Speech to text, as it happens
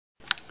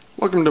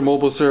Welcome to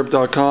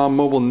MobileSyrup.com,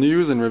 mobile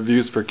news and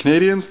reviews for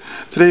Canadians.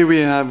 Today we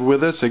have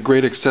with us a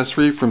great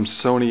accessory from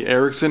Sony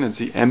Ericsson. It's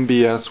the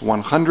MBS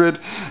 100,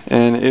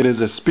 and it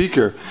is a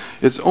speaker.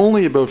 It's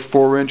only about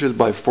 4 inches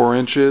by 4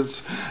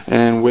 inches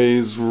and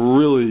weighs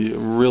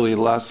really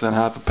less than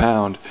half a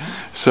pound.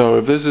 So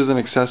if this is an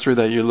accessory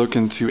that you're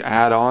looking to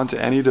add on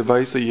to any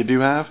device that you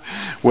do have,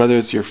 whether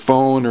it's your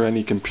phone or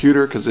any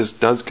computer, because this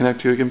does connect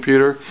to a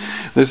computer,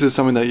 this is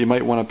something that you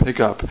might want to pick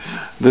up.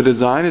 The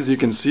design, as you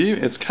can see,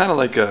 it's kind of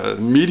like a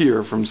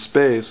meteor from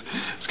space.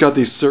 It's got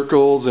these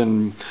circles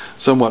and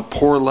somewhat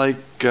pore-like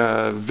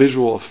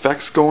visual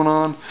effects going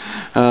on.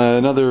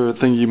 Another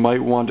thing you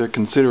might want to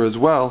consider as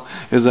well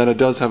is that it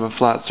does have a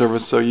flat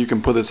surface, so you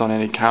can put this on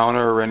any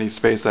counter or any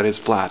space that is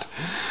flat.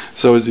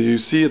 So as you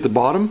see at the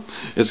bottom,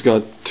 it's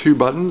got two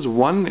buttons.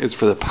 One is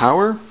for the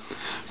power.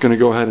 I'm going to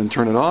go ahead and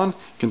turn it on.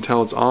 You can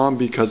tell it's on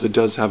because it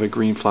does have a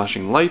green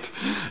flashing light.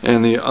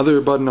 And the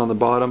other button on the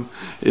bottom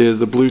is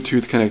the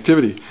Bluetooth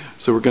connectivity.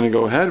 So we're going to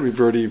go ahead. We've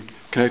already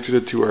connected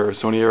it to our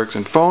Sony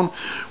Ericsson phone.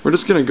 We're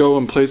just going to go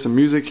and play some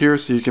music here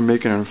so you can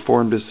make an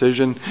informed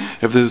decision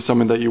if this is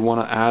something that you want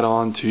to add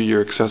on to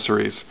your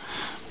accessories.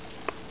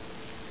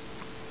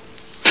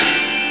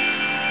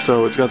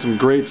 So it's got some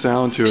great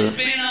sound to it.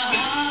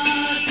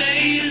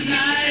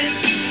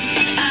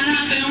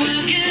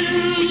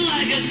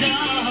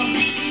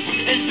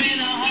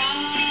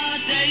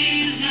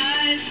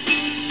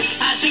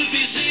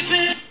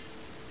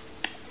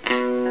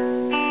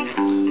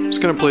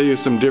 I'm going to play you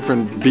some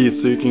different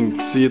beats so you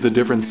can see the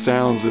different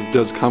sounds it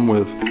does come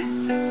with.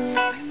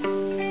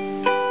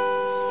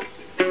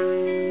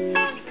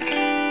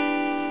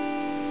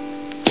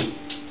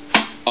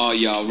 All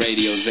y'all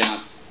radios out.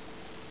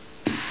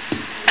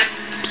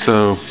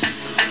 So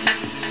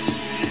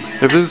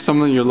if this is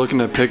something you're looking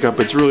to pick up,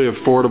 it's really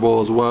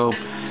affordable as well.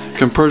 You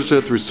can purchase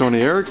it through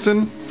Sony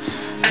Ericsson,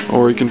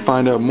 or you can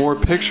find out more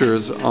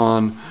pictures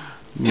on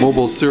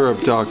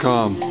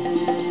MobileSyrup.com.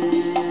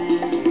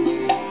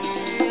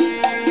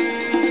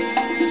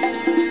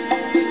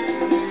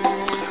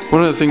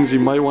 One of the things you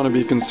might want to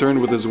be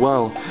concerned with as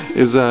well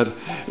is that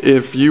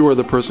if you are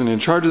the person in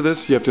charge of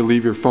this, you have to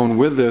leave your phone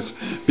with this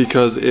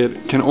because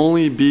it can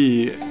only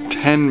be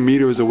 10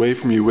 meters away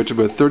from you, which is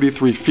about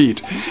 33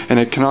 feet, and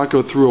it cannot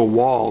go through a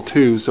wall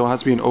too, so it has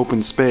to be an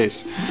open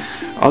space.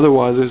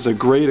 Otherwise, this is a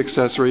great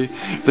accessory.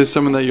 If this is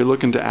something that you're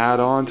looking to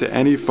add on to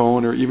any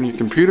phone or even your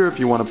computer,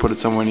 if you want to put it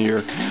somewhere in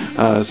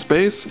your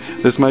space,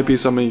 this might be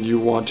something you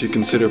want to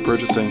consider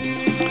purchasing.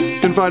 You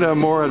can find out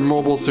more at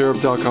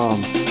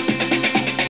MobileSyrup.com.